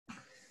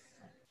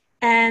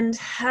And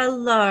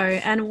hello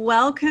and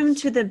welcome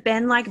to the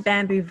Bend Like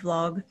Bamboo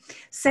vlog,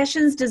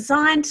 sessions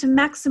designed to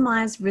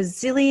maximize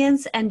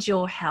resilience and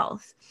your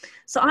health.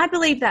 So I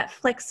believe that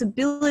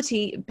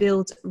flexibility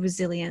builds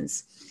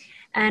resilience,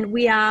 and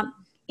we are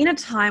in a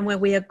time where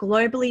we are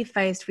globally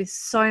faced with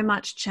so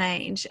much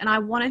change, and I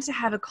wanted to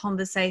have a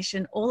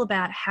conversation all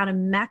about how to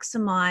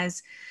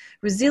maximize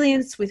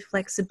resilience with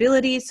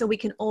flexibility so we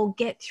can all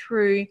get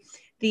through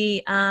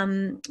the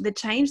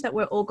change that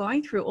we're all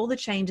going through, all the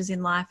changes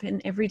in life,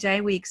 and every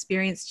day we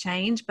experience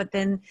change, but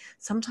then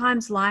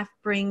sometimes life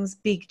brings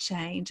big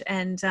change,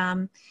 and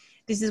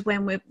this is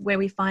where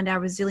we find our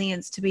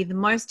resilience to be the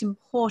most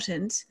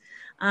important.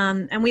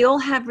 And we all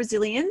have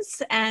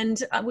resilience,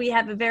 and we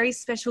have a very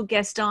special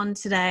guest on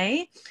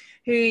today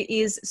who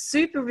is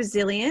super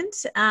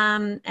resilient,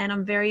 and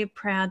I'm very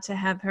proud to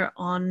have her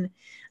on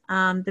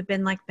the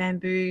Bend Like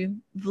Bamboo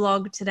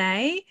vlog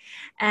today.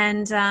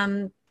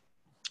 And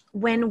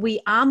when we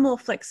are more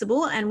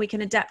flexible and we can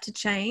adapt to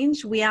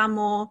change, we are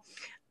more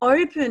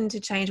open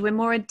to change, we're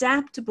more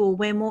adaptable,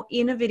 we're more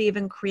innovative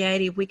and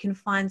creative, we can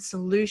find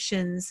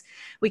solutions,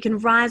 we can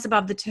rise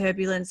above the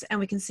turbulence, and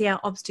we can see our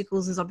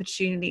obstacles as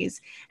opportunities.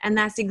 And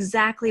that's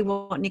exactly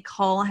what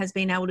Nicole has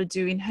been able to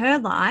do in her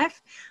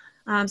life.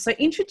 So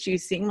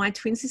introducing my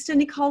twin sister,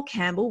 Nicole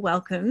Campbell.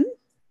 Welcome.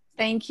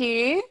 Thank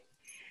you.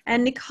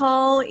 And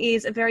Nicole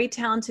is a very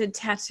talented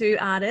tattoo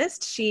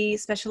artist. She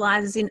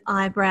specializes in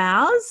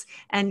eyebrows.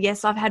 And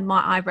yes, I've had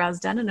my eyebrows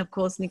done. And of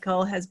course,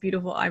 Nicole has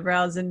beautiful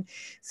eyebrows. And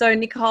so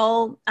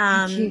Nicole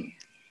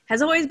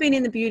has always been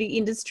in the beauty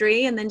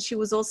industry. And then she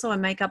was also a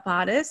makeup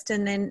artist.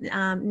 And then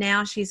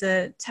now she's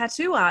a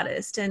tattoo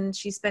artist, and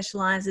she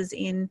specializes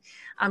in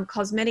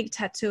cosmetic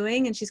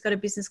tattooing. And she's got a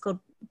business called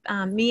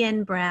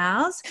Mien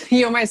Brows.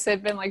 You almost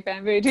said Bend Like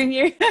Bamboo, didn't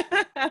you?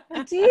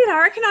 I did. I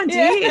reckon I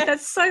did. Yeah.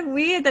 That's so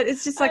weird that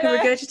it's just like a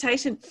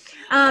regurgitation.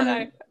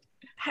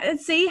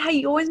 See how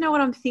you always know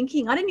what I'm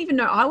thinking. I didn't even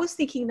know I was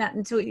thinking that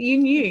until you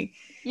knew.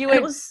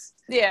 It was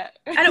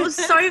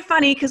so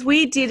funny because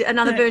we did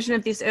another version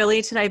of this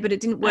earlier today, but it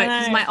didn't work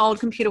because my old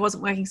computer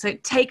wasn't working. So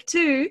take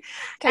two.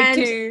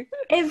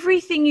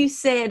 Everything you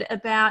said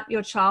about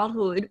your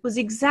childhood was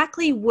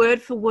exactly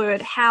word for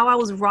word how I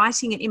was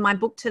writing it in my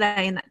book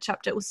today in that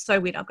chapter. It was so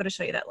weird. I've got to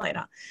show you that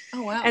later.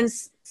 Oh, wow. And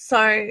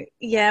so,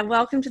 yeah,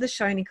 welcome to the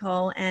show,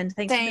 Nicole. And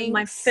thanks for being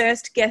my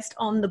first guest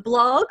on the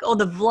blog or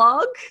the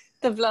vlog.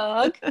 The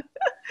vlog.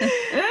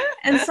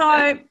 And so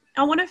I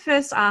want to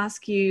first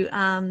ask you,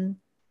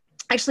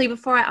 actually,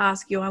 before I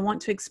ask you, I want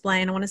to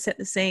explain, I want to set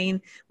the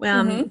scene.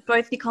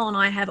 Both Nicole and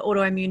I have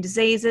autoimmune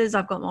diseases.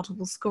 I've got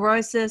multiple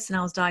sclerosis, and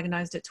I was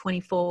diagnosed at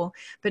 24.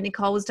 But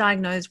Nicole was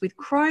diagnosed with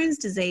Crohn's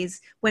disease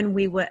when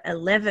we were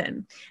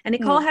 11. And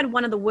Nicole had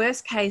one of the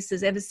worst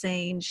cases ever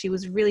seen. She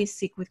was really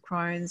sick with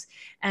Crohn's.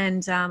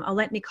 And I'll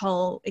let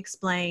Nicole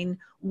explain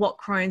what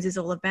Crohn's is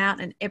all about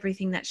and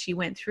everything that she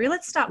went through.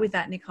 Let's start with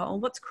that,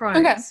 Nicole. What's Crohn's?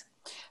 Okay.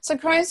 So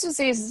Crohn's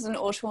disease is an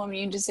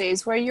autoimmune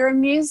disease where your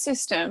immune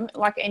system,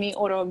 like any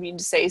autoimmune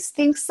disease,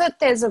 thinks that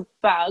there's a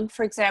bug,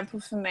 for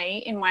example, for me,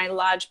 in my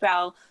large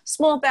bowel,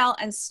 small bowel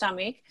and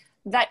stomach,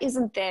 that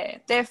isn't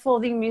there. Therefore,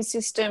 the immune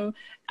system,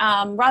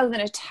 rather than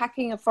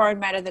attacking a foreign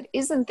matter that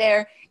isn't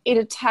there, it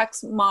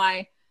attacks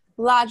my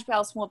large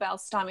bowel, small bowel,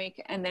 stomach,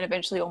 and then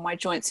eventually all my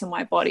joints in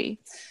my body.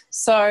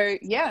 So,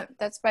 yeah,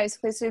 that's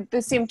basically, so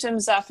the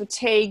symptoms are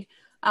fatigue,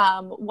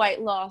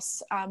 weight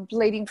loss,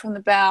 bleeding from the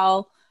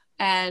bowel,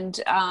 and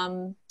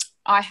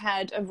I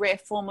had a rare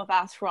form of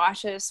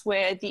arthritis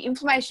where the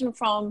inflammation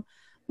from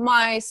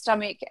my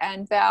stomach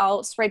and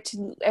bowel spread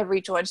to every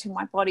joint in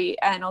my body,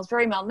 and I was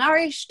very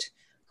malnourished,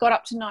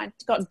 got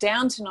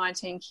down to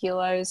 19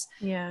 kilos.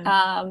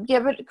 Yeah.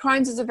 But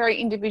Crohn's is a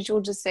very individual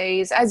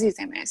disease, as is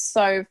MS.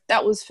 So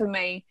that was for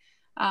me.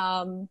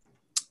 Lots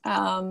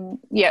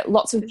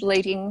of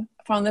bleeding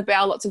from the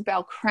bowel, lots of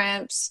bowel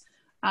cramps,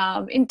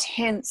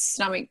 intense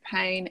stomach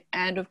pain,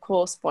 and of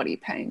course body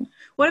pain.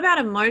 What about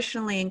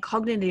emotionally and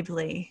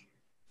cognitively?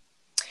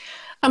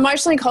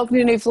 Emotionally,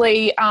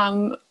 cognitively,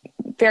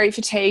 very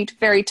fatigued,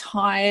 very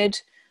tired,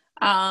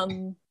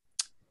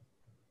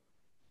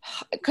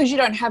 because you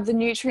don't have the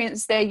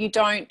nutrients there.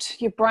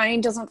 Your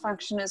brain doesn't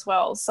function as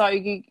well, so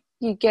you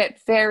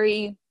get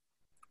very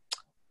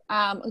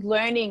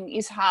learning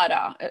is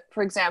harder.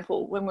 For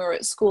example, when we were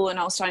at school and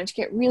I was starting to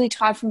get really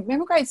tired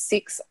remember grade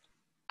 6.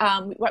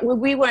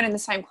 We weren't in the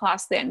same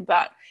class then,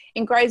 but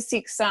in grade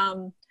 6,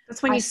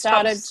 that's when you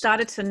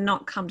started to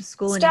not come to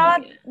school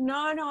anymore.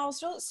 No, I was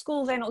still at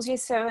school then. It was year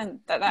 7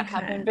 that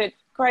happened. But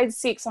grade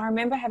 6, I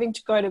remember having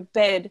to go to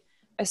bed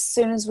as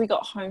soon as we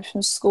got home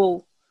from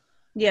school.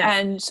 Yeah.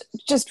 And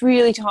just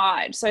really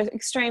tired. So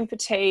extreme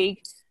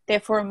fatigue,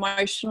 therefore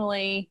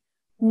emotionally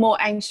more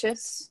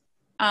anxious.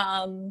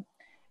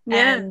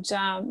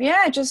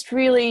 Just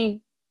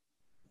really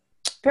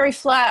very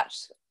flat.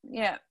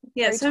 Yeah.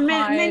 So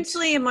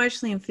mentally,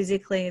 emotionally, and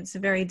physically, it's a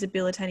very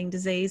debilitating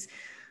disease.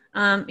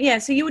 So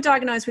you were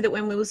diagnosed with it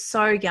when we were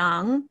so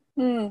young.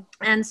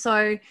 And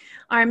so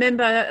I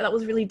remember that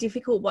was really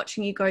difficult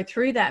watching you go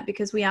through that,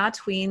 because we are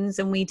twins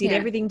and we did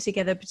everything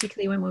together,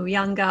 particularly when we were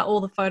younger. All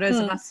the photos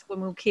of us when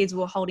we were kids,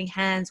 we were holding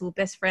hands, we were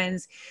best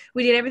friends.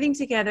 We did everything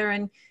together,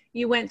 and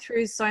you went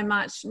through so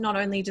much, not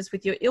only just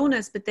with your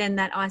illness, but then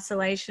that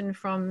isolation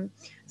from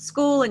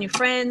school and your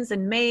friends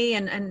and me,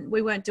 and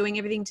we weren't doing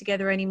everything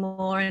together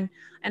anymore.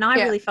 And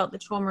I really felt the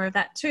trauma of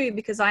that too,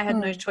 because I had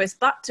no choice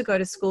but to go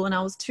to school, and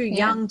I was too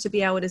young to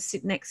be able to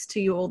sit next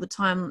to you all the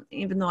time,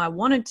 even though I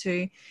wanted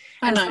to.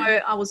 And so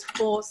I was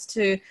forced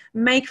to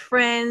make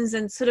friends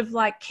and sort of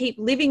like keep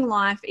living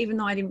life, even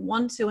though I didn't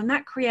want to. And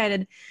that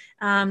created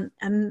a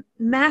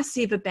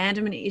massive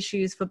abandonment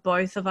issues for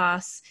both of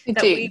us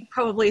we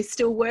probably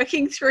still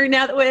working through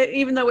now that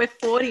even though we're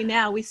 40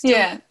 now, we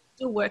still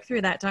work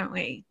through that, don't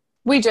we?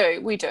 We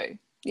do.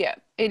 Yeah,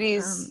 it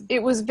is.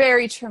 It was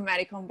very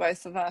traumatic on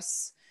both of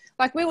us.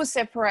 Like, we were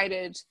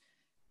separated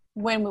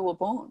when we were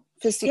born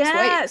for 6 weeks.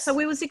 Yeah, so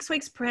we were 6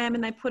 weeks prem,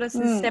 and they put us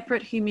in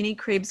separate humidity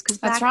cribs, because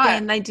back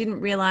then they didn't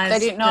realise. They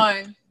didn't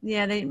know.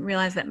 Yeah, they didn't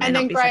realise that may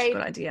not be such a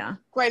good idea.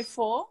 Grade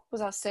 4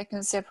 was our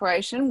second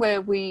separation,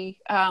 where we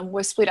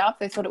were split up.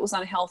 They thought it was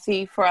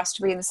unhealthy for us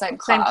to be in the same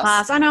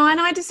class. I know,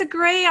 and I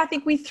disagree. I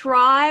think we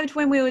thrived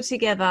when we were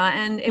together.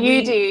 And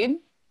you did.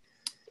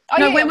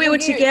 When we were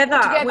together.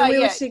 And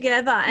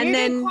you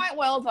then did quite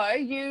well, though.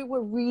 You're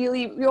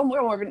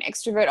more of an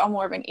extrovert. I'm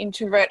more of an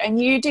introvert, and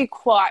you did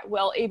quite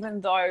well,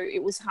 even though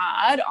it was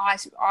hard.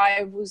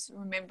 I was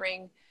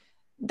remembering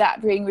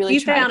that being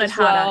really traumatic. Found it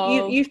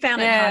harder. You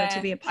found it harder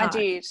to be apart.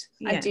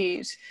 I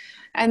did.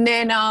 And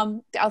then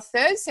our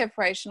third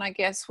separation, I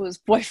guess, was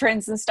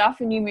boyfriends and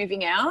stuff, and you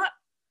moving out.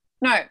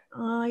 No.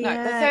 Oh,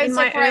 yeah. The third in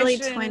my early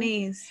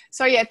 20s.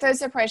 So, third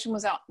separation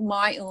was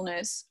my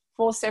illness.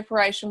 Fourth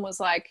separation was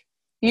like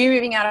you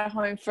moving out of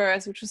home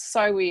first, which was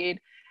so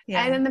weird.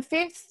 Yeah. And then the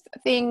fifth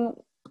thing,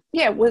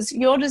 was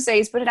your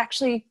disease, but it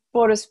actually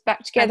brought us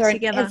back together.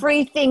 And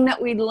everything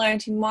that we'd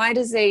learned in my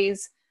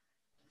disease,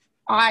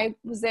 I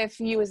was there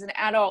for you as an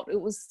adult. It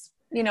was,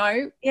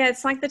 Yeah,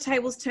 it's like the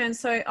tables turned.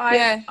 So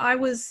I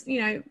was,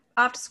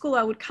 after school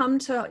I would come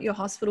to your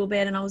hospital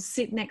bed, and I would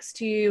sit next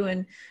to you,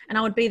 and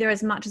I would be there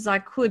as much as I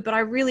could, but I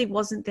really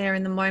wasn't there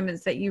in the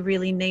moments that you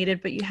really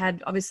needed. But you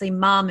had, obviously,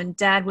 mum and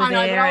dad were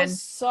there. But I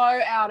was so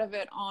out of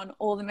it on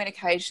all the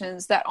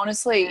medications that,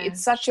 honestly,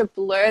 it's such a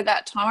blur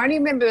that time. I only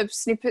remember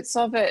snippets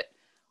of it,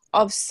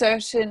 of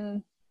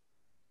certain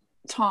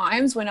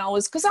times when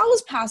because I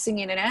was passing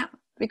in and out,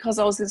 because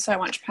I was in so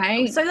much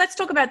pain. So let's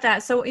talk about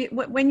that. So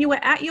when you were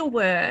at your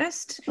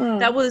worst,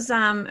 that was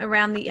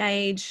around the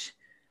age,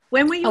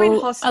 when were you in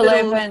hospital?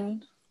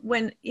 11.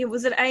 When it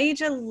was at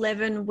age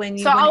 11 when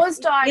you I was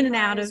diagnosed in and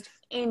out of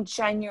in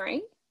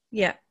January.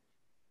 Yeah.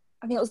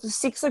 I think it was the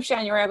 6th of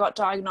January I got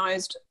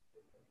diagnosed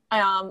in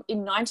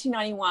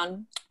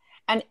 1991.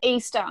 And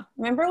Easter.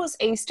 Remember, it was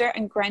Easter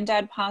and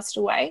Granddad passed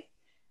away?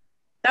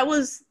 That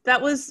was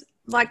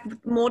like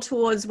more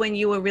towards when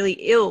you were really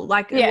ill.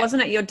 Like it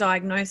wasn't at your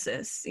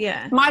diagnosis.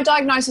 Yeah. My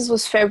diagnosis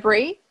was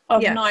February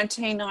of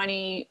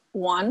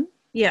 1991.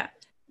 Yeah.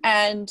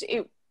 And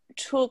it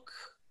took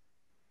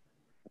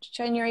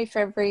January,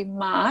 February,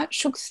 March,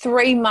 took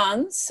 3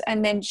 months,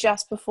 and then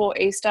just before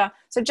Easter.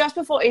 So just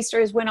before Easter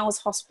is when I was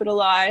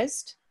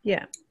hospitalised.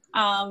 Yeah.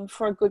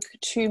 For a good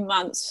 2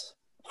 months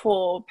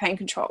for pain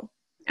control.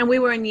 And we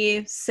were in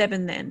year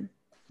 7 then.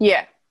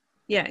 Yeah.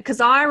 Yeah,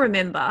 because I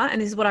remember, and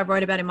this is what I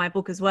wrote about in my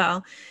book as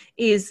well,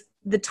 is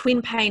the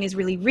twin pain is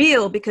really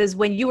real, because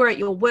when you were at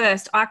your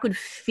worst, I could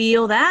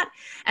feel that,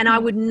 and I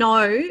would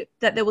know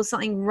that there was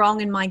something wrong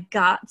in my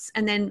guts.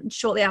 And then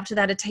shortly after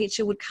that, a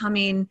teacher would come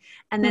in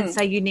and then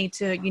say, you need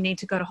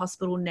to go to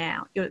hospital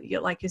now.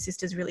 You're like, your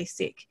sister's really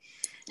sick.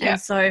 And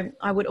so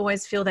I would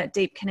always feel that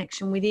deep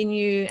connection within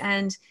you.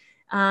 And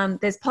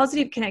there's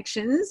positive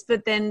connections,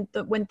 but then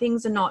when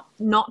things are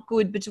not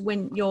good, but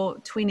when your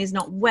twin is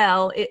not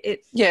well,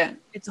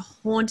 it's a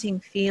haunting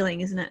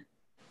feeling, isn't it?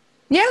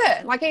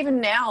 Yeah, like even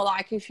now,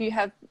 like if you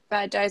have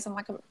bad days, I'm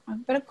like, I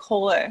better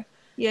call her.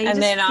 Yeah, you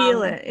just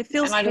feel it. It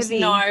feels heavy. I just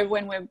know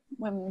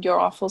when you're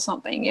off or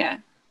something. Yeah.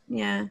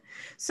 Yeah.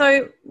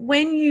 So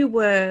when you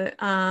were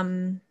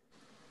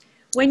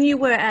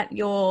at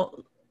your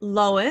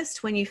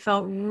lowest, when you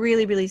felt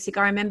really, really sick,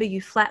 I remember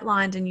you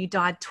flatlined and you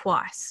died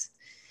twice.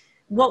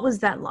 What was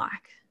that like?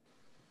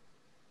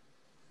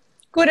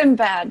 Good and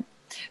bad.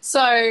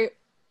 So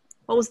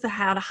what was the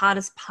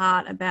hardest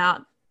part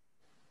about?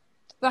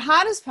 The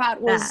hardest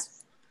part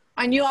was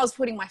I knew I was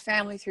putting my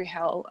family through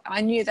hell.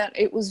 I knew that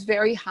it was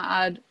very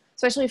hard,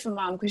 especially for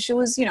mum, because she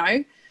was,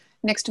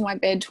 next to my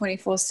bed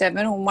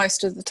 24/7 or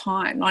most of the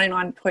time,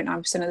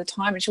 99.9% of the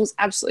time, and she was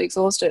absolutely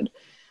exhausted.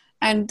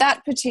 And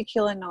that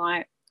particular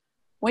night,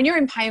 when you're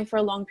in pain for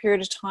a long period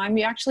of time,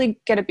 you actually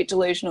get a bit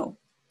delusional.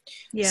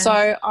 Yeah.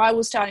 So I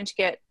was starting to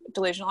get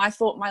delusional. I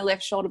thought my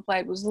left shoulder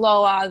blade was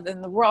lower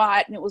than the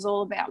right, and it was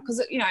all about, because,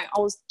 I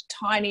was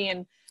tiny,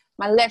 and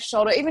my left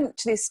shoulder, even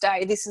to this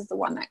day, this is the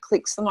one that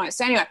clicks the most.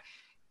 So anyway,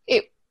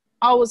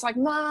 I was like,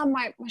 Mom,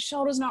 my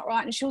shoulder's not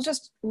right. And she was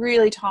just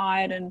really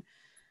tired. And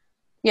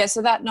yeah,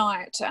 so that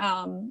night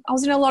I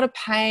was in a lot of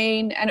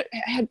pain and it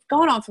had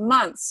gone on for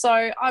months. So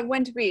I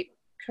went a bit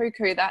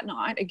cuckoo that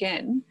night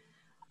again.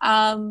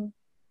 So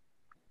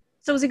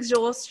it was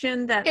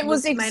exhaustion that It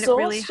was made it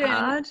really exhaustion.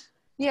 hard?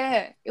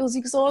 Yeah, it was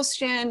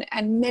exhaustion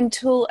and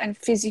mental and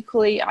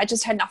physically. I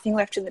just had nothing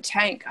left in the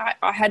tank. I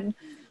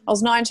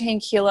was 19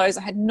 kilos.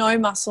 I had no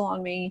muscle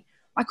on me.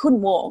 I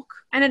couldn't walk.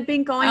 And it had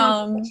been going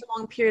on for such a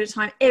long period of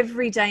time,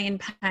 every day in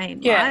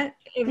pain, yeah, right?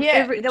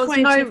 Yeah, there was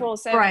no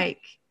 24/7. break.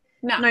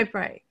 No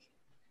break.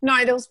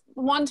 No, there was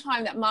one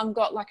time that Mum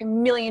got like a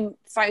million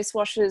face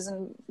washes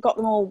and got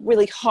them all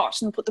really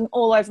hot and put them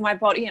all over my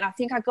body. And I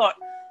think I got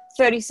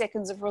 30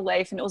 seconds of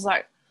relief and it was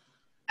like,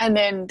 and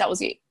then that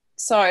was it.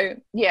 So,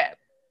 yeah.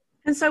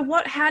 And so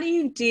how do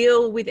you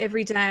deal with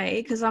every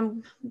day? Because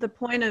the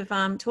point of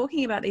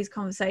talking about these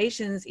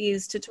conversations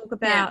is to talk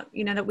about,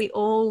 that we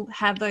all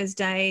have those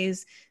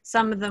days.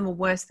 Some of them are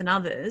worse than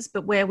others,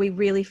 but where we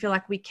really feel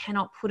like we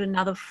cannot put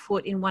another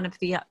foot in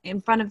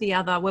front of the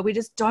other, where we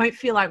just don't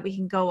feel like we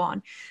can go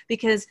on.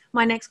 Because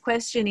my next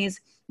question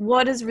is,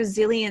 what does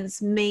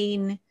resilience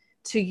mean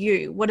to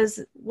you? What does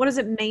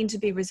it mean to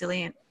be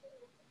resilient?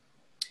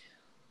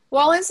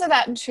 Well, I'll answer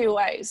that in two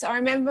ways. I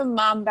remember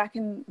Mum back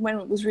when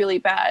it was really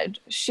bad,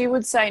 she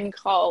would say,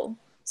 Nicole,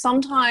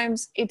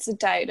 sometimes it's a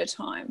day at a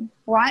time.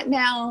 Right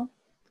now,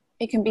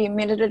 it can be a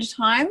minute at a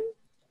time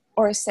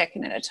or a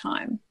second at a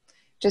time.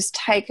 Just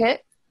take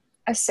it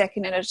a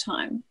second at a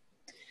time.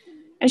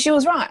 And she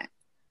was right.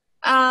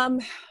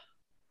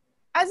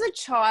 As a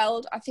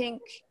child, I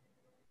think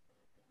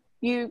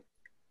you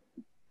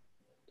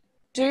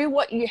do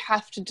what you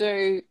have to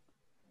do.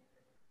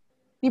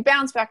 You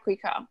bounce back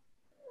quicker.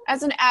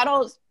 As an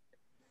adult,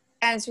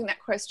 answering that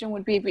question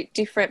would be a bit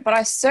different, but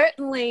I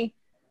certainly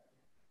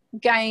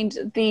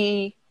gained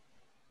the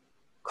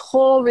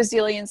core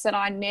resilience that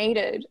I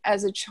needed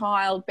as a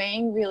child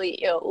being really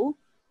ill,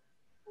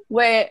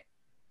 where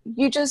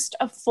you just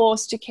are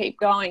forced to keep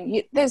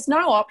going. There's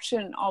no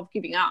option of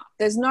giving up.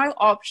 There's no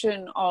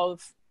option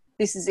of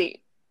this is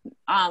it.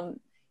 I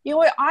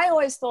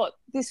always thought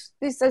this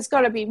there's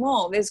got to be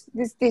more.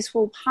 This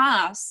will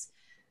pass.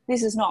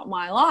 This is not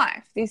my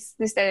life. This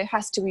there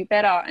has to be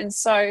better. And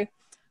so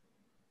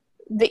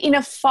the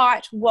inner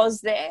fight was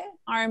there.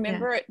 I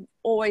remember it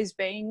always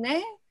being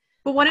there.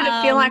 But what did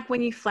it feel like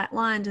when you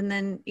flatlined and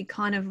then you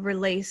kind of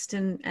released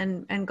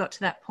and got to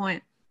that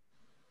point?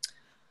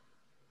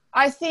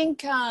 I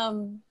think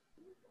how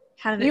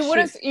did it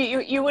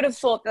you would have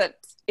thought that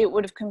it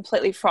would have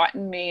completely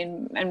frightened me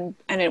and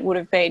it would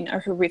have been a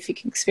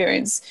horrific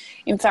experience.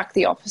 In fact,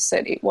 the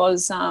opposite. It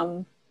was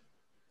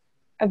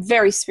a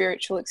very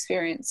spiritual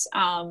experience.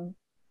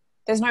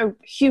 There's no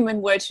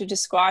human word to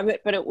describe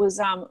it, but it was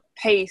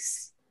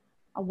peace.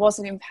 I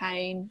wasn't in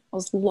pain. I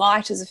was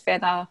light as a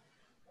feather.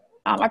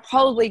 I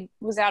probably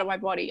was out of my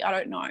body. I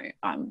don't know.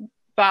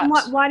 But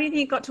why do you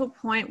think it got to a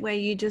point where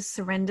you just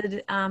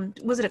surrendered?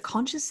 Was it a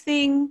conscious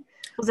thing?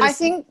 I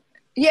think,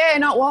 yeah,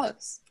 no, it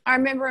was. I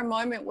remember a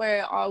moment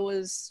where I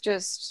was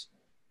just,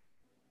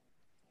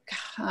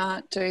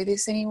 can't do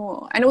this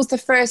anymore. And it was the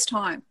first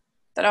time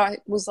that I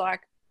was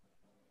like,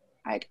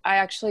 I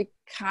actually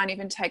can't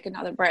even take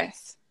another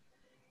breath.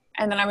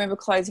 And then I remember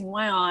closing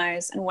my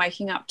eyes and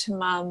waking up to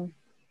Mum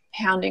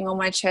pounding on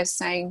my chest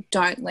saying,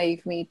 don't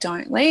leave me,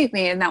 don't leave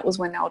me. And that was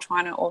when they were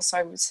trying to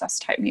also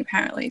resuscitate me,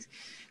 apparently,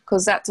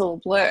 because that's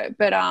all blurred.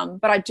 But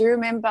I do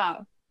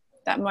remember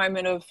that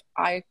moment of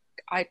I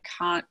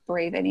can't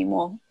breathe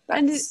anymore.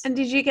 And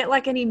did you get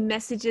like any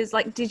messages?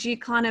 Like, did you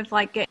kind of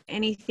like get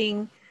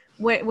anything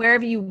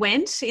wherever you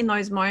went in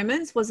those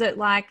moments? Was it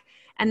like,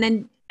 and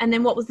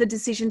then what was the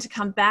decision to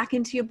come back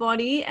into your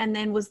body? And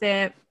then was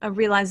there a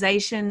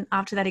realization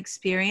after that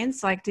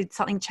experience? Like, did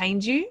something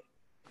change you?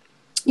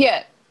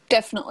 Yeah,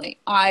 definitely.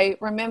 I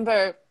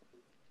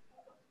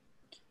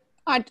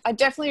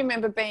definitely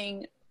remember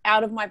being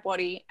out of my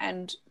body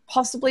and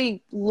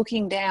possibly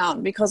looking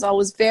down because I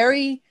was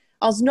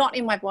not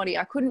in my body.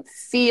 I couldn't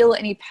feel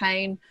any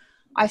pain.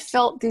 I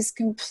felt this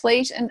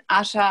complete and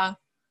utter,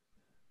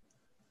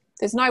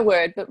 there's no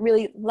word, but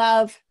really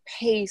love,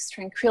 peace,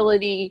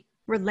 tranquility,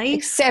 relief,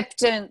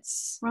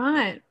 acceptance.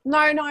 Right.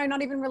 No,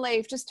 not even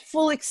relief, just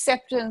full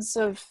acceptance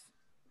of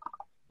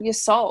your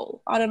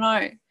soul. I don't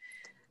know.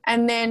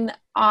 And then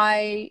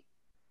I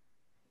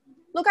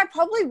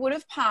probably would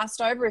have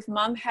passed over if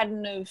Mum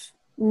hadn't have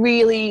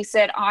really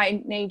said,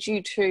 I need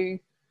you to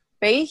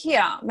be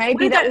here.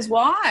 Maybe that was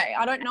why.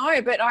 I don't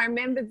know. But I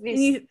remember this.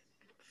 You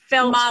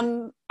felt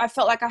Mum, I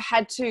felt like I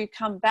had to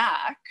come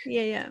back.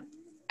 Yeah.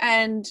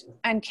 And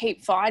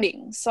keep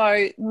fighting.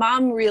 So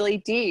Mum really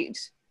did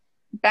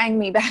bang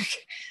me back,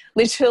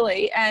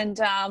 literally. And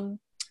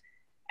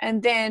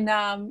then,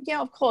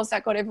 of course,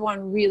 that got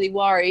everyone really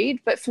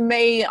worried. But for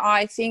me,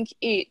 I think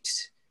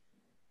it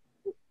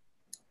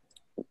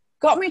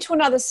got me to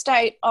another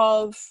state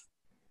of,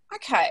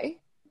 okay,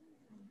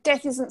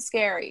 death isn't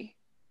scary.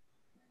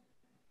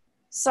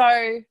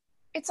 So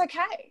it's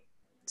okay.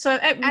 So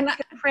it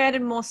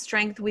created more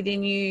strength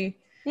within you.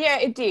 Yeah,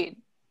 it did.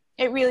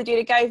 It really did.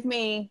 It gave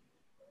me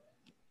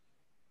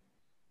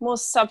more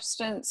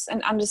substance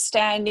and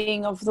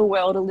understanding of the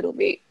world a little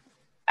bit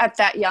at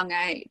that young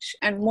age,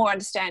 and more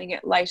understanding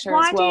it later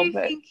as well. Why do you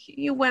think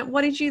you went?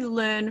 What did you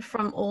learn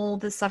from all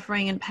the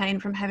suffering and pain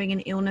from having an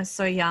illness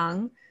so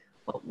young?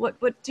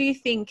 What do you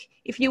think,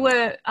 if you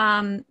were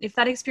if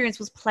that experience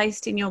was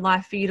placed in your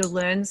life for you to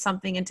learn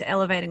something and to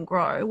elevate and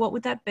grow, what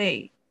would that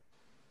be?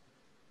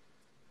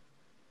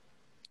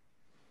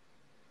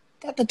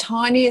 That the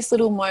tiniest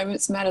little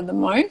moments matter the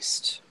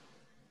most.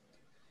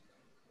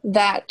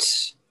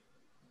 That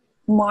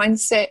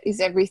mindset is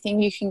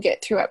everything. You can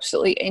get through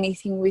absolutely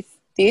anything with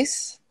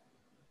this.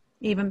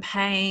 Even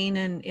pain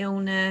and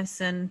illness,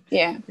 and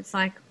yeah, it's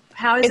like,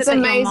 how is it's it that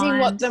amazing your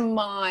mind... what the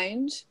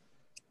mind,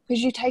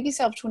 because you take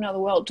yourself to another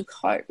world to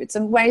cope. It's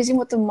amazing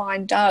what the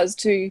mind does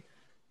to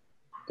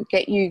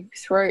get you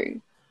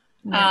through.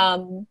 Yeah.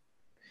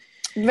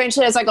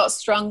 Eventually, as I got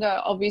stronger,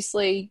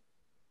 obviously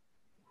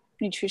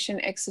nutrition,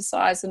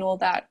 exercise and all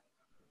that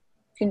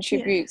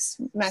contributes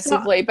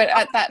massively. But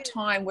at that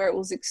time where it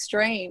was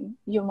extreme,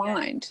 your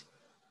mind.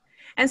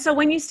 And so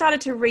when you started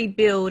to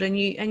rebuild and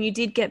you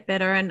did get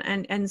better,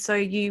 and so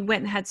you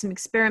went and had some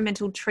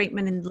experimental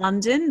treatment in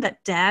London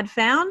that Dad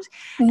found,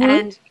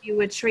 and you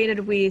were treated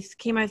with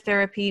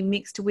chemotherapy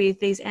mixed with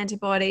these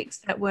antibiotics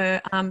that were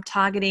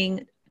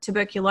targeting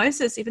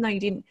tuberculosis, even though you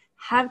didn't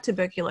have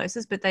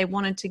tuberculosis, but they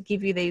wanted to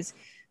give you these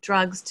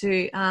drugs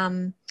to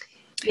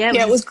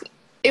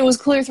it was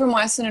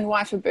clarithromycin and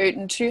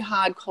rifabutin, two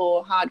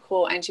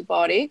hardcore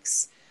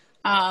antibiotics,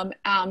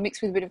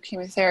 mixed with a bit of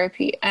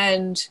chemotherapy.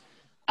 And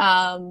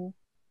the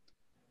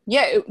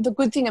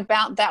good thing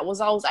about that was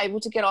I was able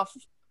to get off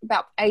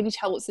about 80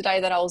 tablets a day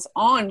that I was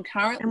on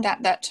currently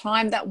at that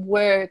time that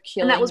were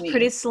killing me. And that was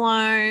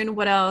prednisolone.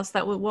 What else?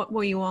 What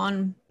were you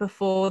on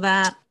before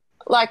that?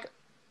 Like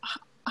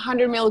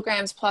 100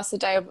 milligrams plus a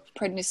day of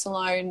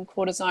prednisolone,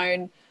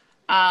 cortisone.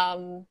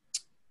 Oh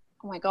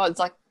my God, it's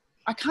like,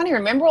 I can't even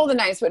remember all the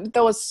names, but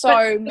there was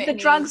so many. The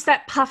drugs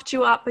that puffed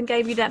you up and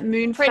gave you that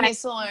moon face.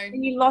 Prednisolone.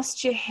 And you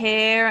lost your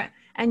hair,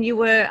 and you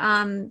were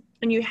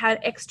and you had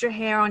extra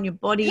hair on your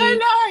body. I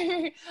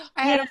know.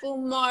 I had a full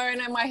moan,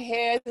 and my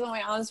hairs on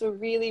my arms were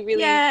really,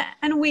 really. Yeah,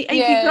 and you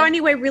could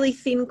only wear really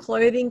thin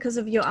clothing because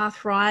of your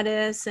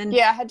arthritis. And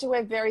I had to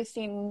wear very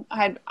thin. I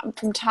had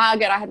from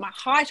Target. I had my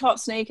high top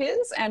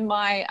sneakers and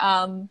my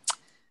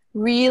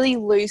really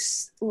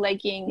loose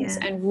leggings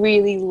and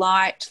really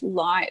light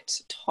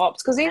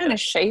tops, because even a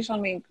sheet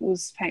on me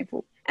was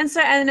painful. And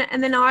so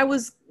and then I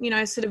was,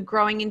 sort of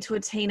growing into a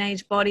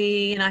teenage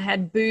body, and I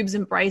had boobs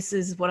and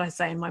braces, is what I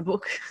say in my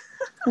book.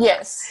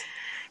 Yes.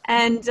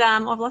 And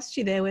I've lost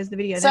you there. Where's the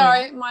video?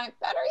 Sorry, my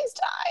battery's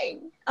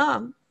dying.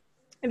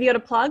 Have you got a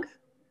plug?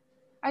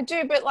 I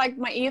do, but like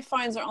my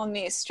earphones are on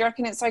this. Do you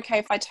reckon it's okay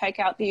if I take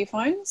out the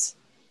earphones?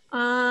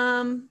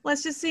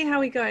 Let's just see how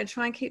we go.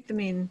 Try and keep them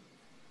in.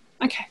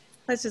 Okay.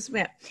 Let's just,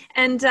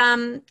 And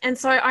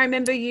so I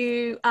remember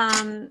you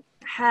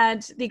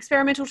had the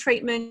experimental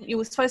treatment. You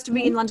were supposed to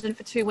be in London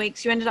for 2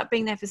 weeks. You ended up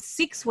being there for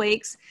 6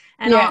 weeks.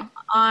 And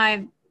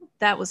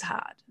that was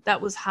hard. That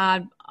was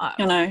hard.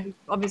 I know.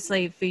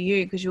 Obviously for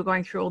you, because you were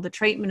going through all the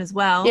treatment as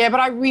well. Yeah, but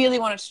I really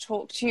wanted to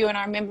talk to you. And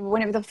I remember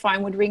whenever the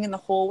phone would ring in the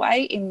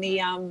hallway in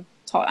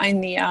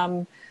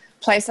the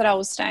place that I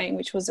was staying,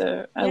 which was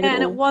a little...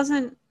 and it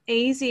wasn't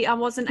easy. I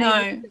wasn't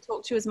able to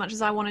talk to you as much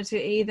as I wanted to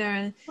either.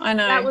 And I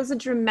know. That was a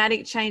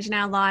dramatic change in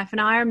our life. And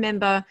I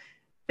remember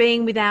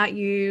being without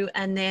you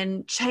and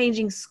then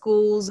changing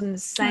schools in the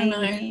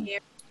same year.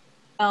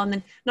 And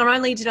then not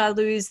only did I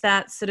lose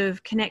that sort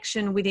of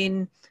connection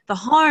within the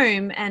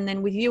home and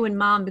then with you and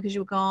Mum because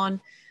you were gone,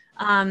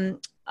 then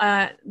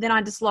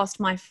I just lost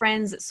my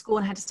friends at school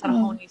and had to start a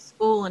whole new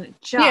school, and it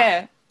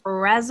just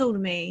frazzled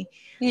me.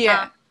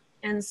 Yeah.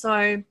 And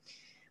so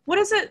what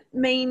does it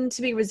mean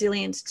to be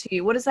resilient to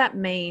you? What does that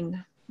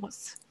mean?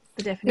 What's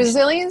the definition?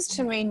 Resilience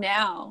to me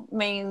now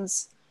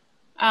means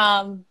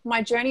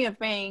my journey of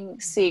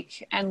being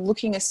sick and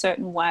looking a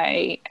certain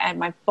way and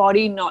my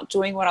body not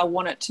doing what I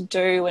want it to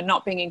do and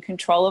not being in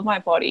control of my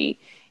body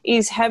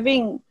is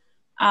having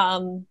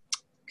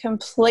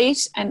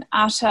complete and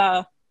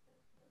utter,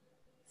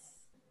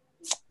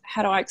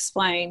 how do I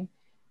explain?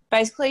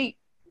 Basically,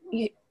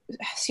 you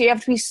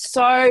have to be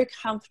so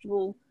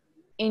comfortable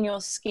in your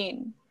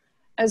skin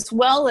as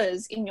well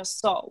as in your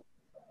soul.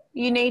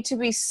 You need to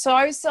be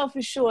so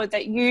self-assured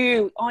that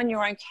you on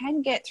your own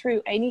can get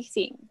through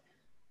anything.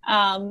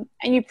 And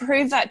you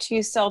prove that to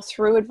yourself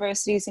through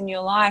adversities in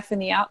your life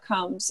and the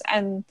outcomes,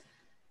 and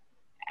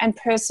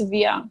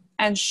persevere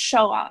and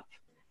show up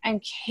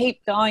and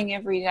keep going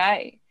every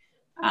day.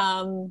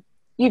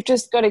 You've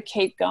just got to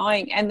keep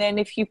going. And then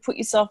if you put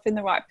yourself in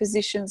the right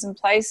positions and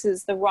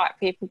places, the right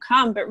people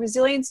come. But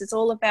resilience is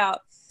all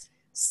about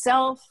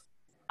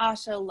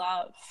utter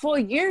love for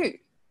you.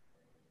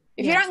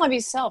 If you don't love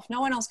yourself,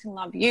 no one else can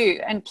love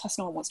you, and plus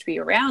no one wants to be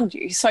around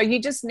you. So you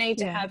just need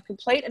to have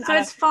complete and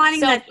utter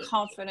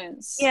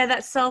self-confidence.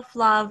 That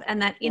self-love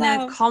and that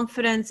inner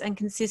confidence and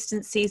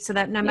consistency, so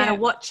that no matter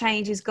what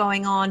change is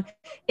going on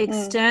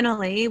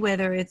externally,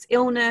 whether it's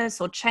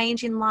illness or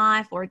change in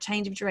life or a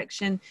change of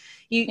direction,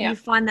 you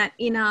find that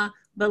inner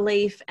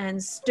belief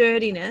and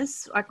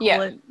sturdiness. I call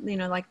Yeah.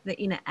 it, like the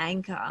inner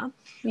anchor,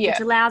 Yeah. which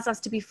allows us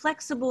to be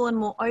flexible and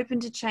more open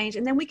to change.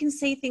 And then we can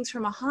see things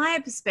from a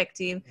higher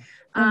perspective,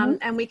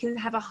 and we can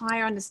have a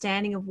higher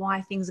understanding of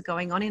why things are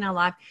going on in our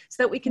life,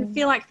 so that we can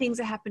feel like things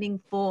are happening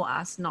for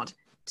us, not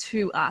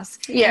to us.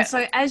 Yeah. And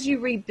so as you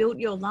rebuilt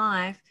your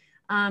life,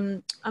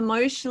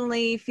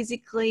 emotionally,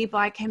 physically,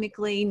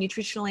 biochemically,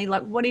 nutritionally,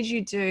 like what did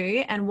you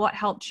do and what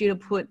helped you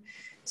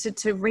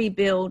to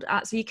rebuild?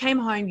 So you came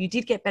home, you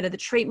did get better, the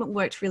treatment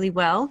worked really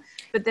well,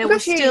 but there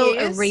was still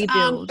a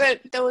rebuild. But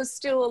there was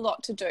still a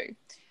lot to do.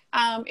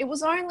 It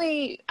was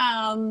only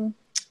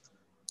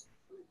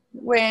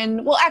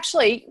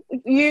actually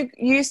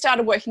you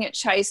started working at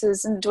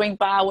Chase's and doing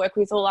bar work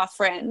with all our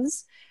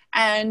friends,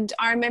 and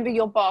I remember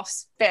your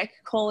boss Beck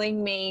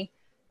calling me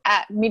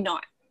at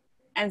midnight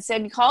and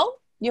said, Nicole,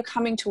 you're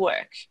coming to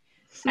work.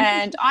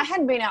 And I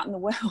hadn't been out in the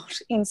world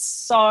in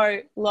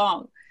so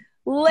long,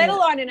 let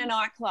alone in a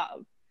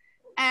nightclub.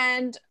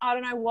 And I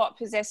don't know what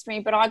possessed me,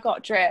 but I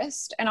got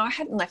dressed and I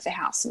hadn't left the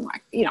house in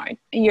a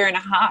year and a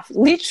half,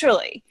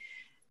 literally.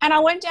 And I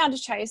went down to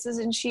Chase's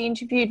and she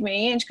interviewed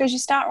me and she goes, you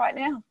start right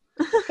now.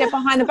 Get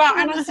behind the bar.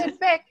 And I said,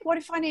 Beck, what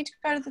if I need to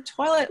go to the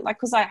toilet? Like,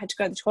 because I had to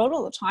go to the toilet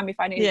all the time. If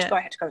I needed to go,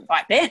 I had to go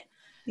right then.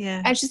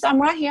 Yeah. And she said,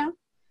 I'm right here.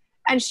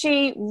 And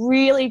she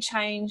really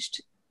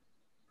changed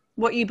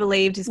what you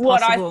believed is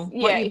possible,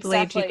 what you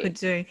believed you could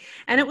do.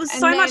 And it was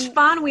so much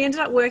fun. We ended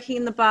up working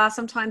in the bar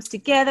sometimes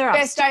together.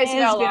 Best days of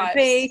our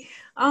lives.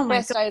 Oh my God.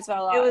 Best days of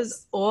our lives. It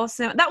was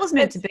awesome. That was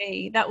meant to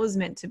be. That was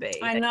meant to be.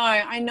 I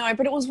know.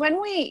 But it was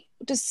when we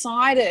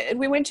decided,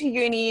 we went to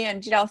uni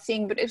and did our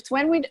thing, but it's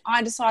when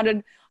I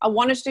decided I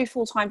wanted to do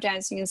full-time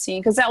dancing and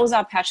singing, because that was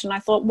our passion. I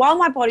thought, while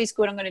my body's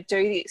good, I'm going to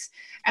do this.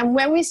 And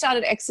when we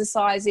started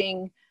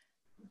exercising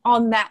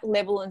on that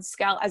level and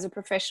scale as a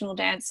professional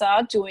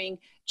dancer, doing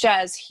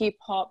jazz, hip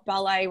hop,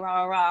 ballet,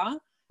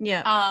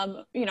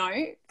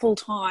 full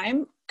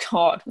time,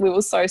 God, we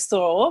were so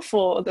sore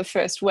for the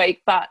first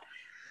week, but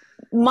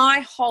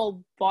my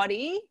whole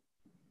body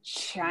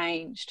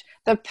changed.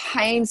 The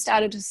pain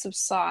started to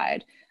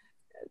subside.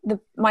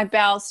 My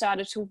bowels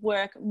started to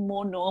work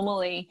more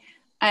normally,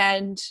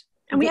 and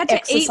we had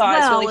to eat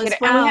well as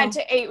well. And we had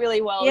to eat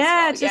really well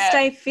to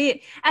stay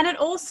fit. And it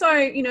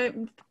also,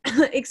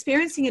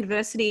 experiencing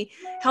adversity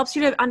helps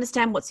you to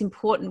understand what's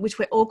important, which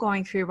we're all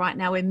going through right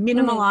now. We're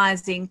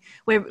minimalizing,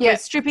 we're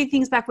stripping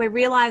things back. We're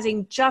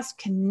realizing just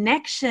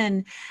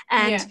connection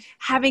and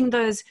having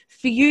those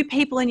few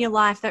people in your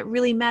life that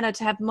really matter,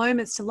 to have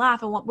moments to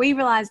laugh. And what we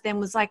realized then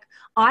was like,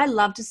 I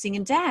love to sing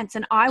and dance,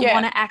 and I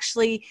want to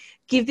actually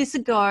give this a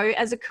go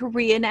as a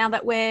career now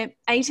that we're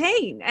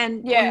 18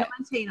 and or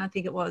 19, I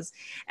think it was.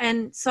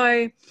 And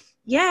so,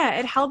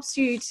 it helps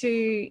you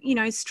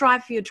to,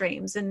 strive for your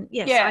dreams. And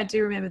I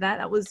do remember that.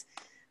 That was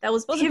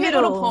pivotal. A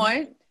pivotal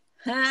point.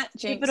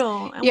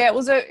 Pivotal. Yeah, it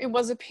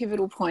was a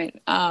pivotal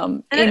point.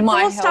 And it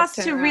forced us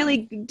to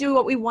really do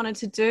what we wanted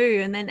to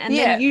do. And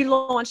then you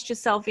launched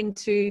yourself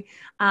into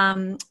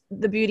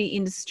the beauty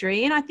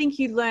industry. And I think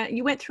you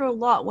went through a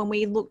lot when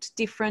we looked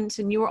different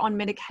and you were on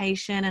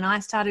medication and I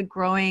started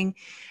growing.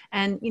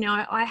 And,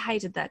 I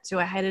hated that too.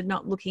 I hated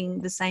not looking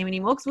the same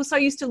anymore, because we're so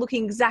used to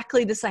looking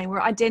exactly the same.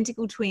 We're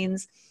identical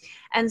twins.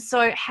 And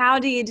so how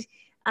did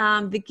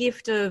the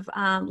gift of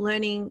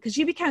learning, because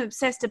you became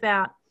obsessed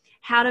about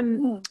how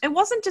to, it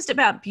wasn't just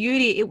about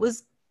beauty, it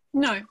was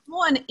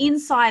more an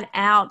inside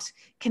out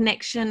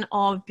connection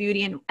of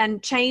beauty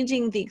and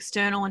changing the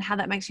external and how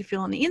that makes you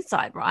feel on the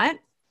inside, right?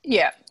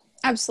 Yeah,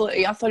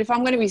 absolutely. I thought if I'm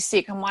going to be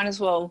sick, I might as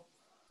well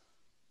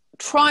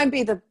try and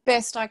be the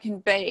best I can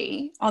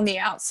be on the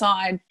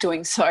outside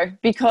doing so,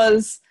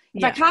 because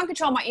if I can't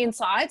control my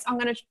insides, I'm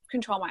going to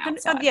control my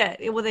outside.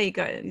 Well, there you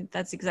go.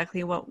 That's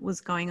exactly what was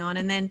going on.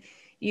 And then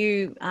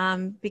you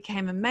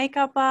became a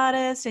makeup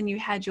artist and you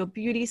had your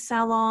beauty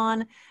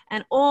salon,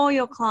 and all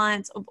your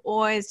clients have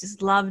always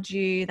just loved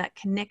you, that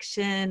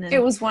connection. And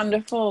it was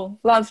wonderful.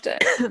 Loved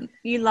it.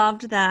 You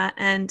loved that,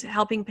 and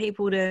helping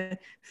people to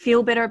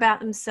feel better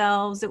about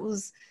themselves. It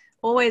was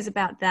always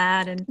about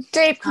that. And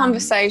deep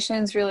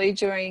conversations really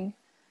during,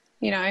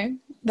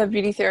 the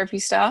beauty therapy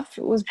stuff.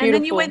 It was beautiful. And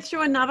then you went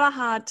through another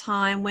hard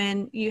time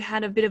when you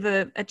had a bit of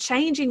a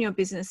change in your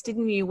business,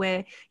 didn't you?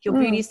 Where your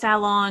beauty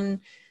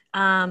salon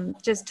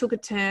just took a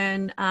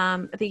turn.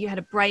 I think you had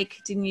a break,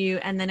 didn't you?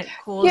 And then it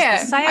caused the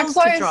sales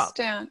to drop.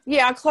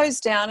 I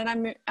closed down,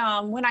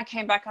 and when I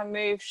came back, I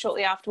moved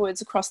shortly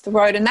afterwards across the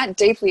road, and that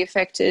deeply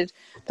affected,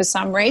 for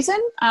some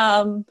reason,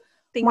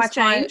 things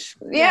changed.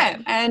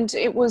 And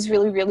it was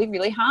really, really,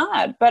 really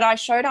hard. But I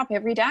showed up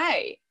every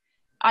day.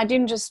 I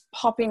didn't just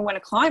pop in when a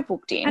client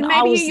booked in. And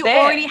maybe you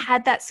already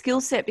had that skill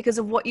set because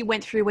of what you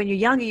went through when you're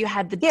younger. You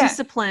had the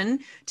discipline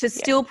to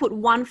still put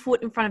one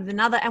foot in front of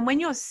another. And when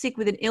you're sick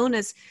with an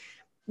illness,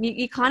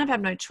 you kind of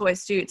have no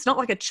choice, do you? It's not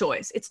like a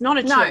choice. It's not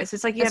a choice.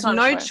 It's like you have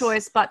no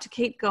choice but to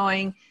keep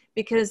going,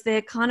 because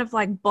they're kind of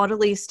like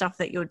bodily stuff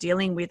that you're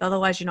dealing with.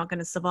 Otherwise, you're not going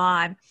to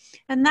survive.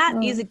 And that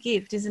is a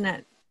gift, isn't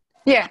it?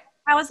 Yeah.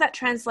 how has that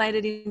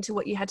translated into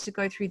what you had to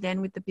go through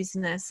then with the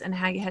business and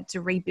how you had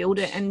to rebuild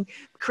it and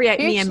create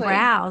Mien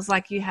brows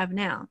like you have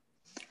now?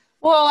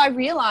 Well, I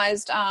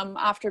realized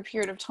after a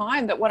period of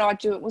time that what I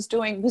was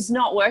doing was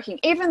not working.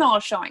 Even though I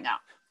was showing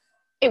up,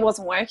 it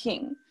wasn't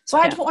working. So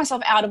I had to put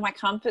myself out of my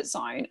comfort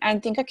zone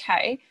and think,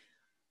 okay,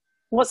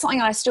 what's something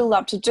I still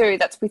love to do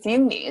that's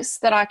within this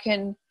that I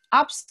can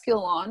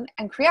upskill on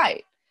and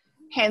create?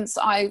 Hence,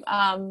 I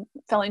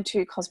fell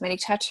into cosmetic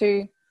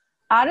tattoo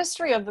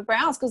artistry of the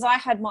brows because I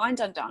had mine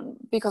undone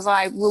because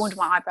I ruined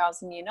my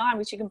eyebrows in year 9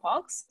 with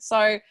chickenpox.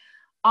 So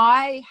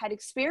I had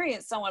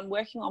experienced someone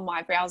working on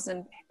my brows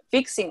and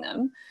fixing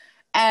them.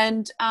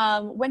 And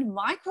when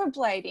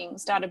microblading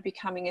started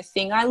becoming a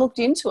thing, I looked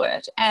into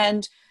it,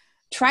 and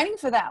training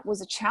for that was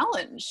a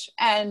challenge.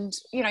 And,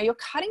 you know, you're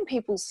cutting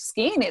people's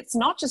skin. It's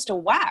not just a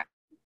wax.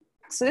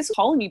 So this is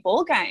a whole new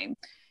ball game.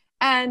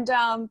 And,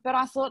 but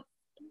I thought,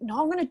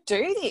 no, I'm going to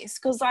do this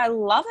because I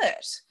love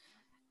it.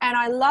 And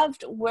I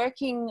loved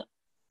working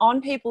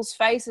on people's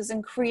faces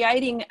and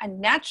creating a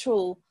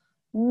natural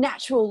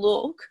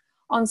look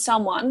on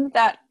someone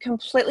that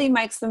completely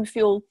makes them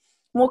feel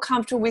more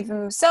comfortable with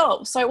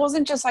themselves. So it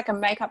wasn't just like a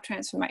makeup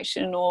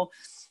transformation or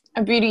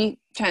a beauty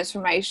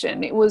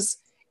transformation. It was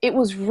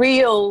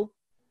real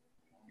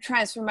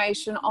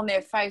transformation on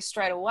their face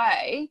straight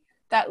away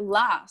that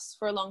lasts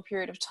for a long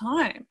period of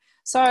time.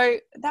 So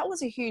that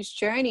was a huge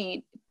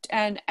journey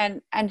and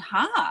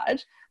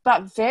hard,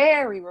 but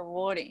very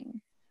rewarding.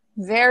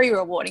 Very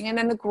rewarding. And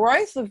then the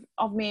growth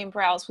of Mien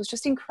brows was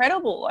just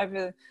incredible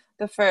over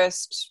the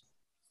first,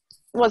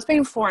 well, it's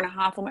been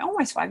 4.5 or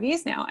almost 5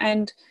 years now.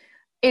 And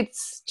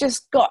it's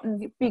just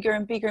gotten bigger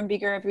and bigger and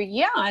bigger every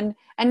year. And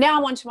now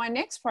I'm on to my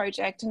next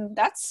project, and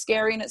that's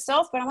scary in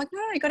itself. But I'm like,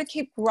 no, you got to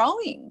keep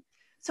growing.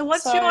 So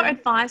what's your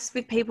advice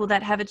with people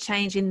that have a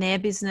change in their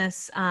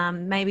business?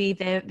 Maybe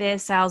their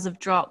sales have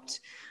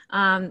dropped.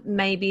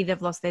 Maybe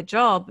they've lost their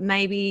job.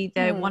 Maybe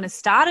they want to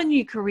start a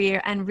new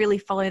career and really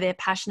follow their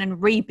passion and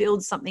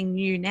rebuild something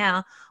new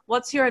now.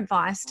 What's your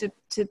advice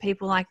to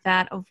people like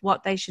that of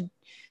what they should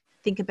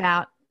think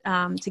about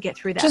to get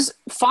through that? Just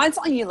find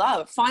something you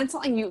love. Find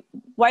something you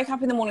wake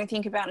up in the morning,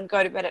 think about, and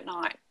go to bed at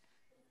night.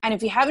 And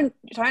if you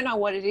don't know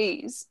what it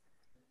is,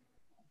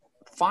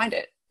 find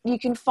it. You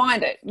can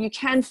find it. You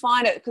can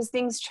find it because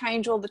things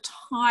change all the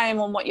time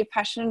on what you're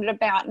passionate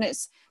about. And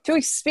it's through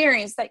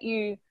experience that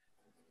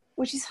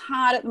which is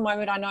hard at the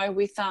moment, I know,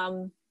 with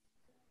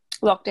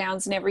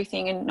lockdowns and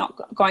everything and not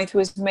going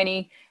through as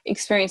many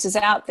experiences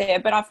out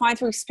there. But I find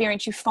through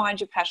experience you find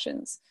your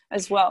passions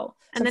as well.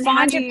 And then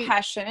find your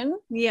passion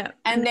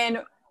and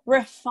then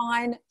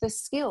refine the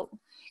skill.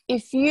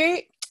 If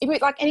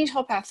like any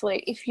top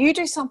athlete, if you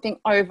do something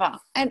over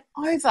and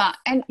over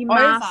and you over,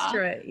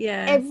 master it,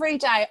 every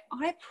day.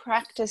 I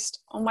practiced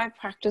on my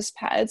practice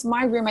pads.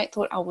 My roommate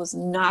thought I was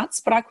nuts,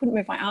 but I couldn't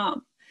move my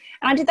arm.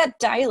 And I did that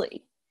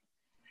daily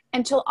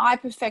until I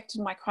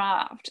perfected my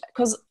craft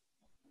because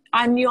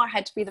I knew I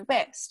had to be the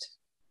best.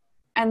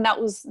 And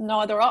that was no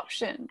other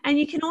option. And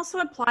you can also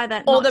apply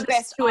that or not the just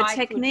best to a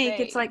technique.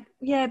 It's like,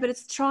 but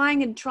it's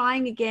trying and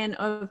trying again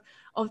of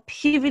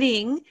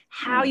pivoting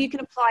how you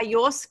can apply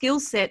your skill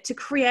set to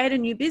create a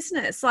new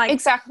business. Like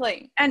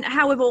exactly. And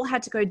how we've all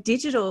had to go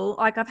digital.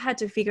 Like I've had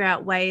to figure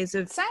out ways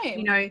of,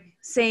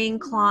 seeing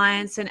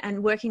clients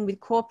and working with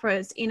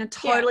corporates in a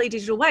totally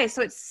digital way.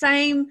 So it's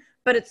same,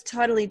 but it's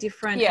totally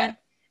different. Yeah.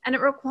 And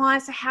it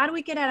requires, so how do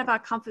we get out of our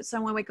comfort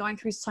zone when we're going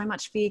through so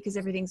much fear because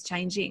everything's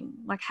changing?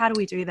 Like, how do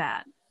we do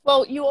that?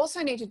 Well, you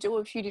also need to do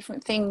a few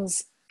different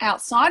things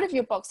outside of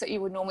your box that you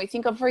would normally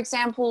think of. For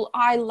example,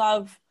 I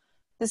love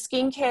the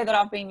skincare that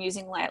I've been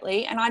using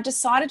lately, and I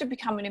decided to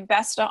become an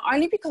ambassador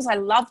only because I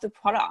love the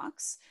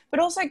products, but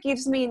also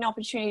gives me an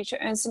opportunity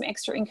to earn some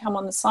extra income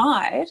on the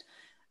side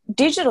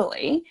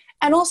digitally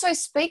and also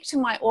speak to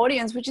my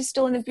audience, which is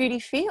still in the beauty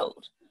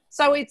field.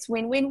 So it's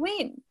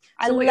win-win-win.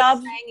 So what you're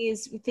saying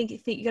is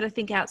you got to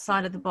think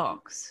outside of the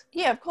box.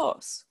 Yeah, of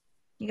course.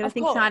 You got to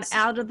think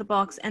out of the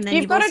box, and then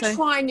you've got to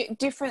try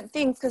different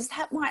things because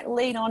that might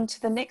lead on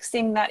to the next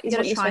thing that is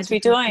what you're supposed to be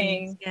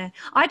doing. Things,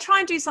 I try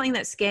and do something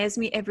that scares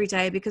me every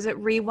day because it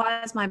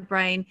rewires my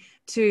brain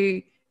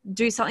to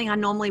do something I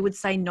normally would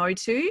say no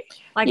to.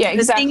 Like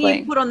the thing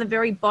you put on the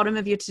very bottom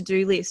of your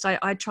to-do list,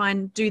 I try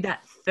and do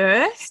that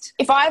first.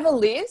 If I have a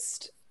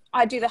list,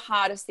 I do the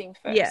hardest thing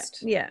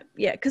first. Yeah.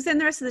 Because then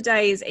the rest of the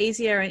day is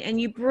easier and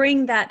you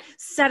bring that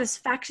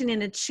satisfaction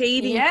in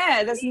achieving.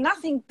 Yeah, there's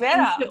nothing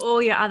better. To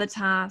all your other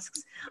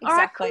tasks. Exactly. All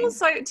right, cool.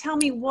 So tell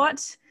me,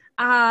 what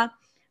are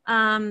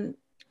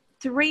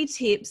 3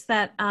 tips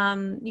that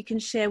you can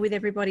share with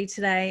everybody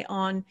today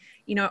on,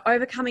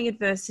 overcoming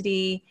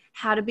adversity,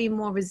 how to be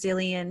more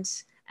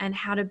resilient, and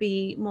how to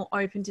be more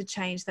open to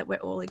change that we're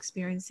all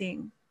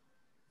experiencing?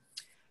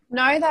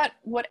 Know that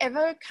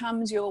whatever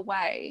comes your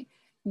way,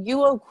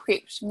 you are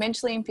equipped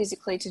mentally and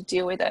physically to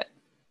deal with it.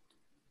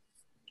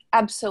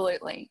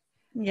 Absolutely.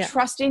 Yeah.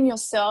 Trust in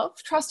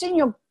yourself. Trust in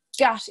your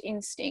gut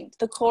instinct,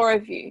 the core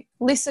of you.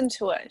 Listen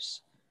to it.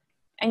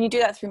 And you do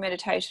that through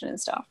meditation and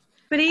stuff.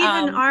 But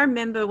even I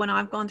remember when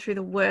I've gone through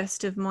the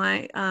worst of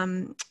my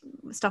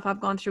stuff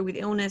I've gone through with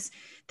illness,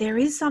 there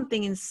is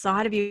something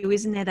inside of you,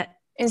 isn't there, that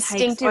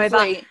instinctively takes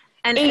over.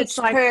 And each it's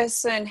like,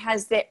 person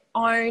has their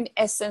own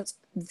essence.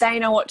 They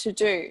know what to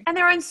do. And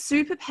their own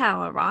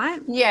superpower, right?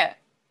 Yeah,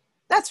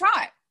 that's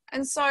right.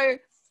 And so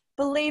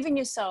believe in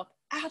yourself.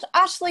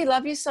 Utterly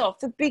love yourself.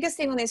 The biggest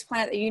thing on this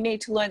planet that you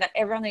need to learn, that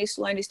everyone needs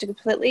to learn, is to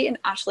completely and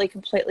utterly,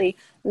 completely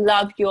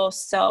love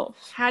yourself.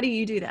 How do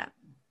you do that?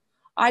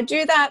 I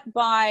do that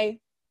by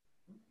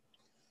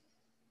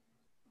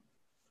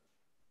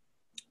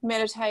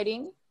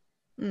meditating.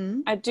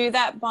 I do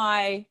that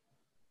by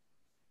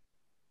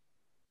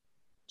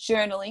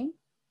journaling,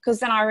 because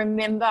then I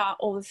remember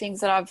all the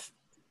things that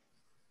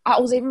I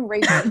was even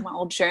reading my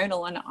old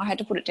journal, and I had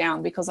to put it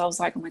down because I was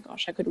like, oh my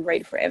gosh, I could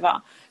read forever,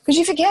 because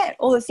you forget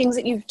all the things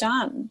that you've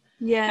done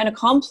and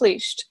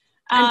accomplished.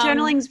 And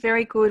journaling is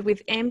very good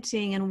with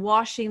emptying and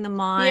washing the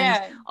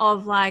mind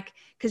of, like,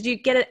 because you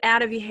get it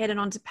out of your head and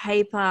onto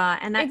paper,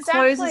 and that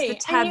closes the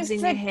tabs in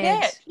your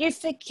head. You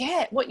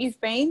forget what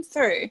you've been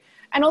through.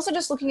 And also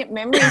just looking at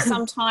memories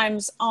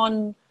sometimes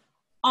on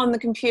the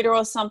computer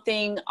or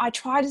something. I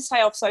try to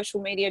stay off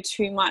social media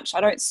too much.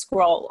 I don't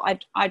scroll.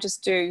 I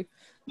just do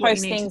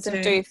post things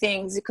and do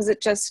things,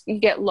 because you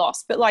get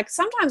lost. But like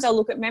sometimes I'll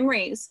look at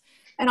memories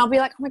and I'll be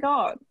like, oh my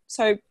God.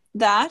 So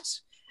that,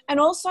 and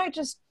also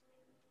just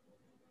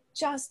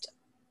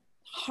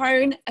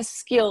hone a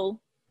skill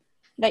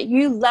that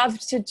you love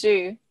to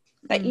do,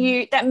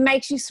 that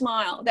makes you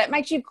smile, that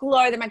makes you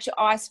glow, that makes your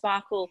eyes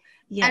sparkle,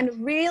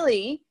 and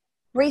really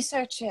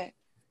research it.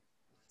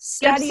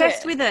 Get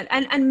obsessed with it,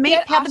 and meet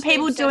other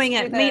people doing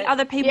it. Meet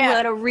other people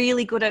that are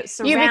really good at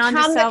surround yourself with them.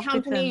 You become the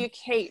company you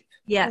keep.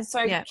 Yeah. And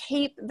so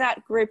keep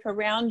that group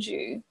around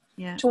you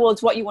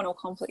towards what you want to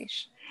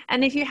accomplish.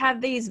 And if you have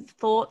these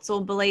thoughts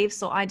or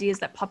beliefs or ideas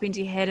that pop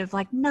into your head of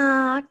like,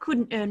 nah, I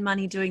couldn't earn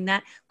money doing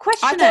that,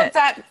 question it.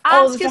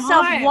 Ask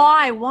yourself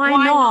why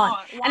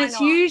not? And it's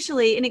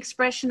usually an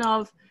expression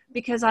of,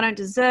 because I don't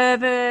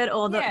deserve it,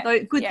 or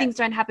the good things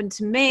don't happen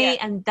to me.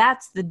 And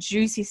that's the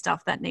juicy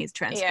stuff that needs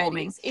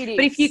transforming. It is.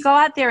 But if you go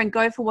out there and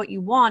go for what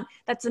you want,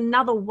 that's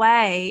another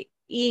way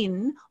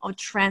of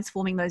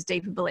transforming those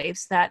deeper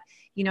beliefs that,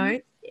 you know,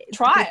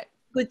 try it.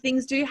 Good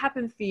things do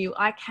happen for you.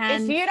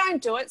 If you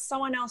don't do it,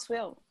 someone else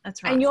will.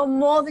 That's right. And you're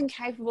more than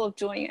capable of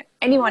doing it.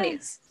 Anyone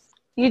is.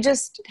 You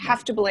just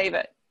have to believe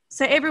it.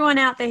 So everyone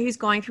out there who's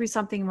going through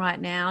something right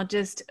now,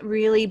 just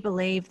really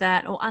believe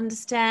that, or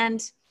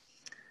understand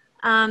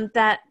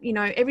that, you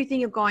know,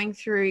 everything you're going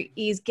through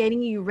is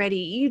getting you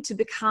ready to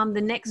become the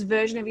next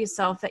version of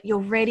yourself that you're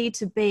ready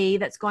to be,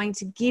 that's going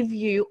to give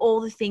you all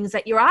the things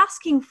that you're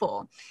asking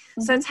for.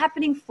 So it's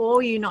happening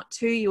for you, not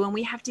to you. And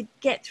we have to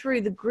get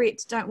through the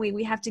grit, don't we?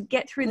 We have to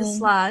get through the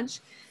sludge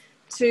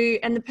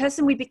and the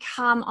person we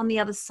become on the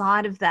other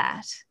side of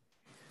that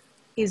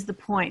is the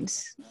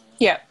point.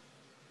 Yeah.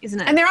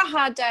 Isn't it? And there are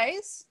hard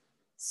days.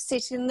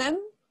 Sit in them.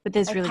 But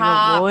there's really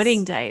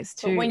rewarding days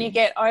too. But when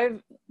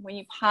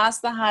you pass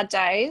the hard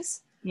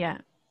days,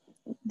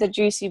 the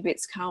juicy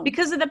bits come.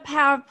 Because of the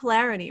power of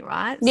polarity,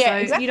 right? Yeah, so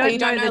exactly. You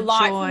don't know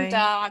light from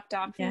dark,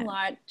 dark from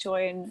light,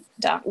 joy and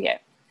dark. Yeah.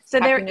 So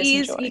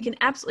you can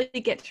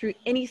absolutely get through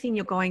anything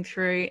you're going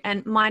through.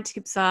 And my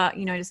tips are,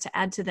 you know, just to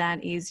add to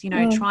that is, you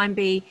know, try and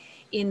be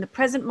in the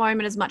present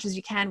moment as much as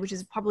you can, which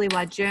is probably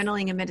why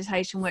journaling and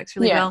meditation works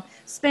really well.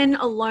 Spend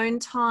alone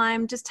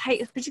time,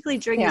 particularly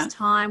during this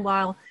time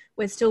while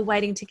we're still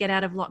waiting to get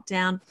out of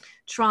lockdown,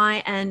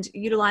 try and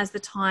utilize the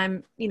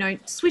time, you know,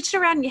 switch it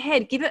around in your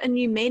head, give it a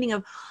new meaning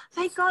of,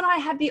 thank God I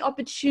have the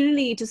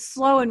opportunity to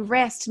slow and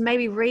rest,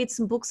 maybe read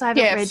some books I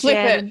haven't read flip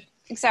yet. It.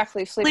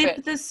 Exactly.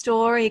 Flip the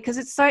story, because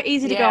it's so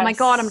easy to go, oh my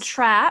God, I'm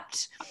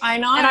trapped. I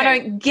know. And I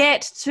don't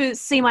get to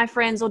see my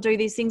friends or do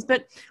these things.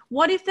 But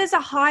what if there's a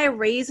higher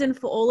reason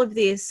for all of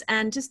this,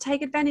 and just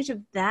take advantage of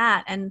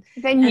that? And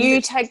then you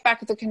take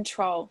back the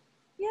control.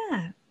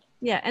 Yeah.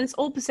 Yeah. And it's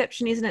all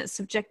perception, isn't it? It's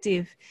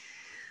subjective.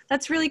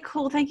 That's really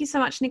cool. Thank you so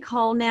much,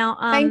 Nicole. Now,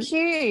 thank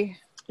you.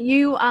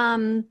 You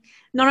not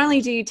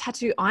only do you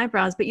tattoo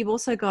eyebrows, but you've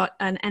also got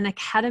an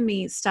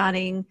academy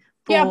starting.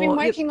 I've been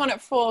working on it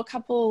for a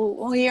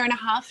year and a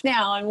half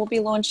now, and we'll be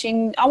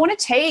launching. I want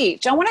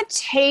to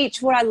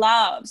teach what I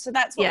love. So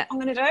that's what I'm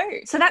going to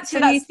do. So that's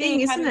your new thing,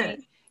 isn't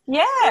it?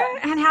 Yeah.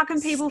 And how can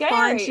people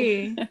find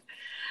you?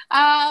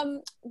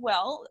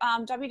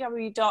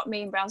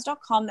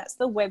 www.mienbrows.com. That's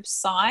the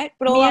website,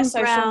 but all our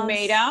social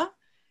media.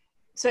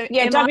 So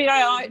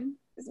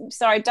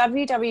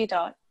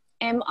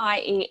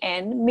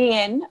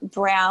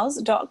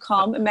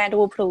www.mienbrows.com. Amanda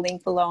will put a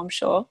link below, I'm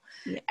sure.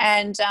 Yeah.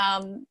 And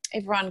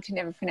everyone can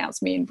never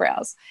pronounce Mien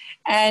brows.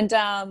 And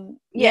all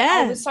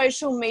the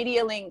social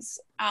media links.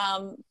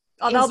 They'll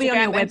be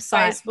on your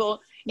website. Facebook.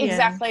 Yeah.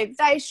 Exactly.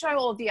 They show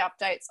all the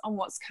updates on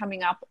what's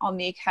coming up on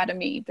the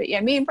academy. But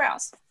Mien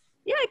brows.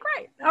 Yeah,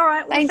 great. All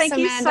right. Well, thank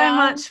you so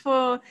much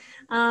for,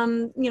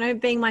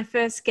 being my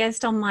first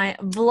guest on my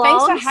vlog.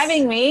 Thanks for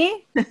having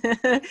me.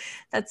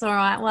 That's all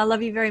right. Well, I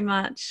love you very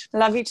much.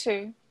 Love you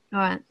too. All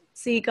right.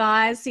 See you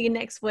guys. See you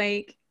next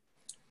week.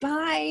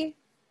 Bye.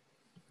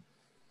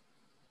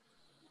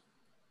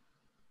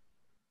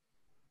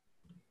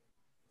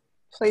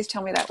 Please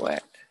tell me that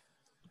works.